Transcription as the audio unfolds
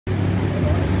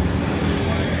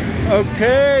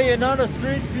Okay, another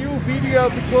street view video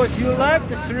because you like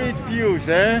the street views,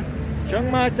 eh? Chiang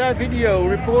Mai Thai video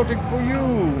reporting for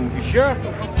you. Sure.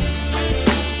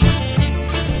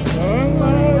 Chiang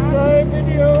Mai Thai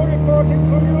video reporting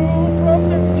for you from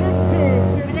the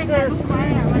tuk-tuk. It's a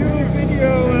street view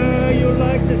video. You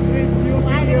like the street view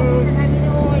videos?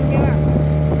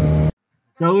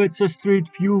 So it's a street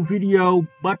view video,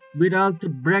 but without the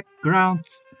background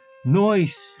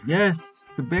noise. Yes,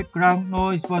 the background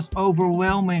noise was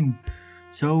overwhelming,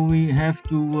 so we have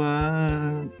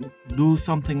to do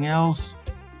something else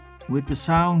with the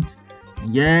sound.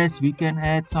 Yes, we can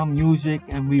add some music,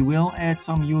 and we will add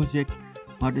some music,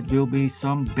 but it will be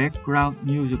some background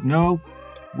music. No,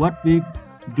 what we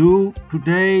do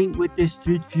today with this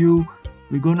street view,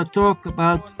 we're gonna talk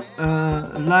about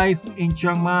life in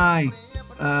Chiang Mai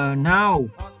now,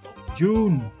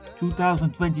 June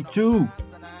 2022.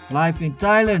 Live in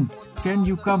Thailand. Can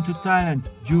you come to Thailand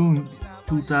June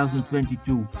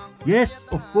 2022? Yes,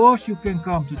 of course you can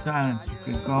come to Thailand. You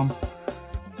can come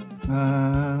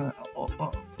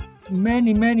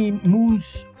many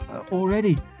moons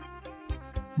already.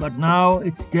 But now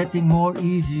it's getting more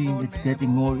easy. It's getting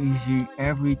more easy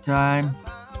every time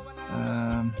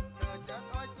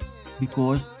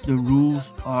because the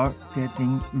rules are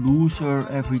getting looser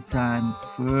every time.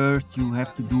 First you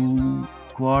have to do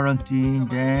quarantine,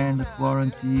 then the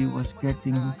quarantine was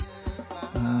getting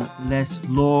less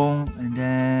long, and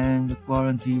then the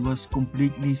quarantine was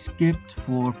completely skipped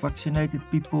for vaccinated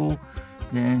people.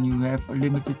 Then you have a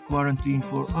limited quarantine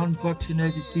for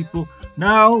unvaccinated people.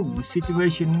 Now the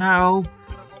situation now,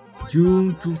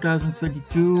 June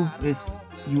 2022, is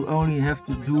you only have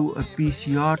to do a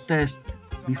PCR test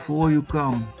before you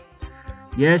come.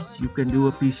 Yes, you can do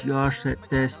a PCR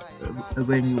test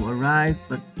when you arrive,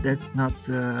 but that's not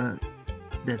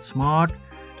that smart,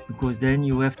 because then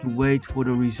you have to wait for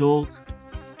the result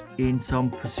in some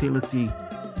facility,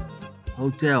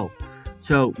 hotel.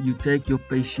 So you take your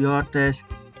PCR test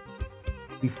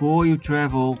before you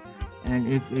travel, and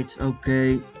if it's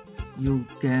okay, you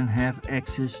can have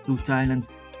access to Thailand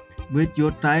with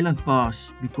your Thailand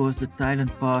pass, because the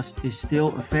Thailand pass is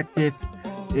still effective.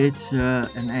 It's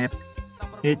an app.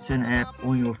 It's an app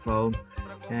on your phone,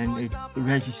 and it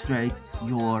registers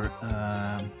your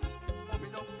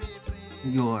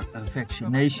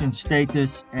vaccination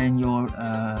status and your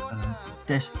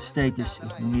test status.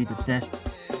 If you need a test,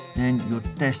 then your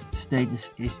test status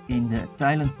is in the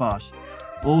Thailand pass.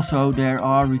 Also, there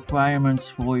are requirements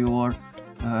for your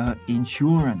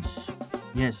insurance.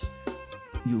 Yes,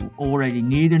 you already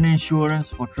need an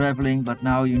insurance for traveling, but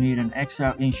now you need an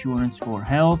extra insurance for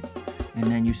health. And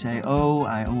then you say, oh,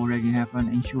 I already have an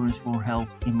insurance for health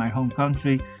in my home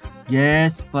country.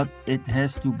 Yes, but it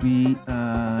has to be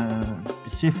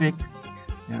specific.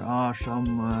 There are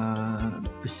some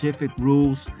specific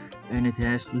rules, and it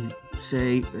has to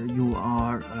say you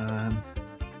are,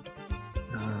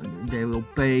 they will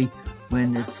pay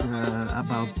when it's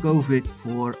about COVID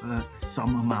for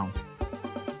some amount.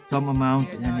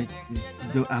 And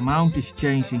the amount is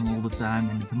changing all the time,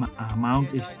 and the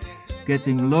amount is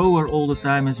getting lower all the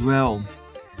time as well.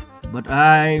 But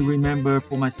I remember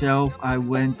for myself, I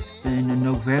went in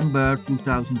November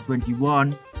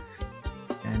 2021,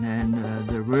 and then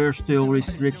there were still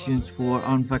restrictions for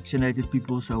unvaccinated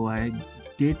people, so I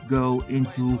did go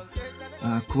into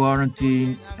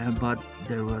quarantine, but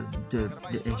there were the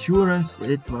insurance,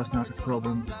 it was not a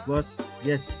problem. It was,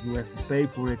 yes, you have to pay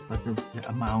for it, but the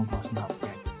amount was not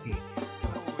that big.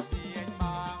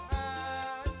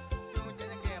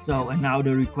 So, and now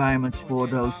the requirements for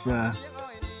those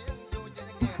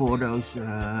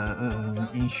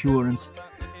insurance,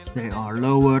 they are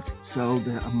lowered, so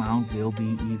the amount will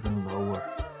be even lower.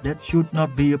 That should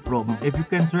not be a problem. If you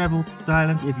can travel to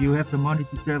Thailand, if you have the money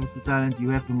to travel to Thailand, you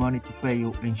have the money to pay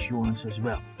your insurance as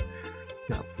well.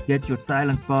 So get your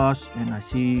Thailand pass, and I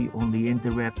see on the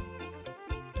interweb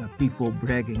people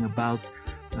bragging about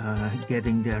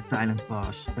getting their Thailand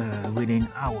pass within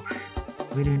hours.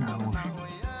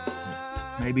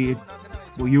 Maybe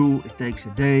for you it takes a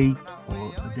day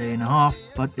or a day and a half,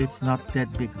 but it's not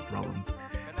that big a problem.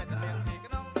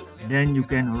 Then you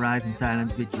can arrive in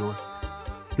Thailand with your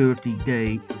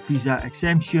 30-day visa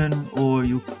exemption, or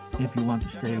if you want to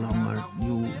stay longer,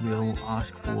 you will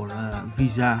ask for a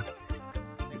visa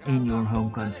in your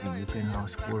home country. You can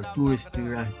ask for a tourist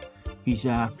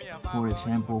visa, for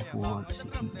example, for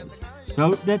 60 days.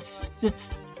 So that's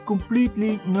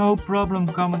completely no problem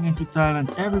coming into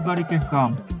Thailand. Everybody can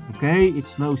come. Okay,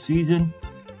 it's low season.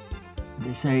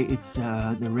 They say it's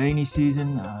the rainy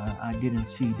season. I didn't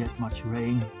see that much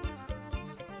rain.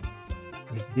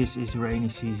 If this is rainy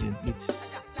season, it's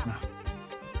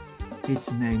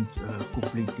it's named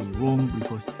completely wrong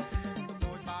because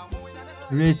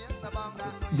there is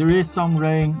there is some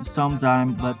rain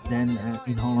sometime, but then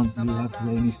in Holland we have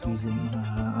rainy season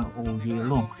all year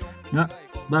long. No,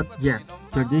 but yeah,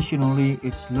 traditionally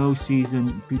it's low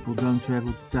season. People don't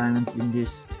travel to Thailand in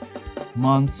this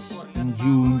months in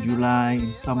June, July,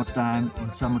 in summertime.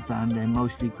 In summertime, they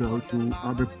mostly go to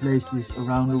other places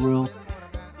around the world.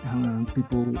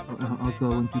 People are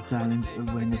going to Thailand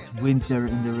when it's winter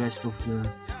in the rest of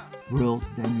the world.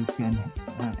 Then you can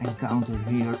encounter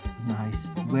here nice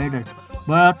weather.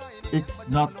 But it's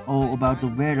not all about the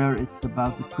weather. It's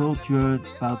about the culture.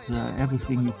 It's about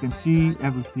everything you can see,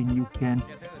 everything you can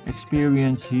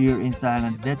experience here in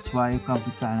Thailand. That's why you come to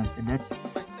Thailand, and that's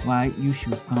why you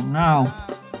should come now.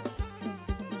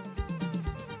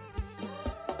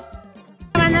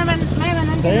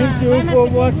 Thank you for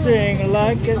watching.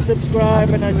 Like and subscribe,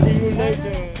 and I see you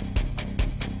later.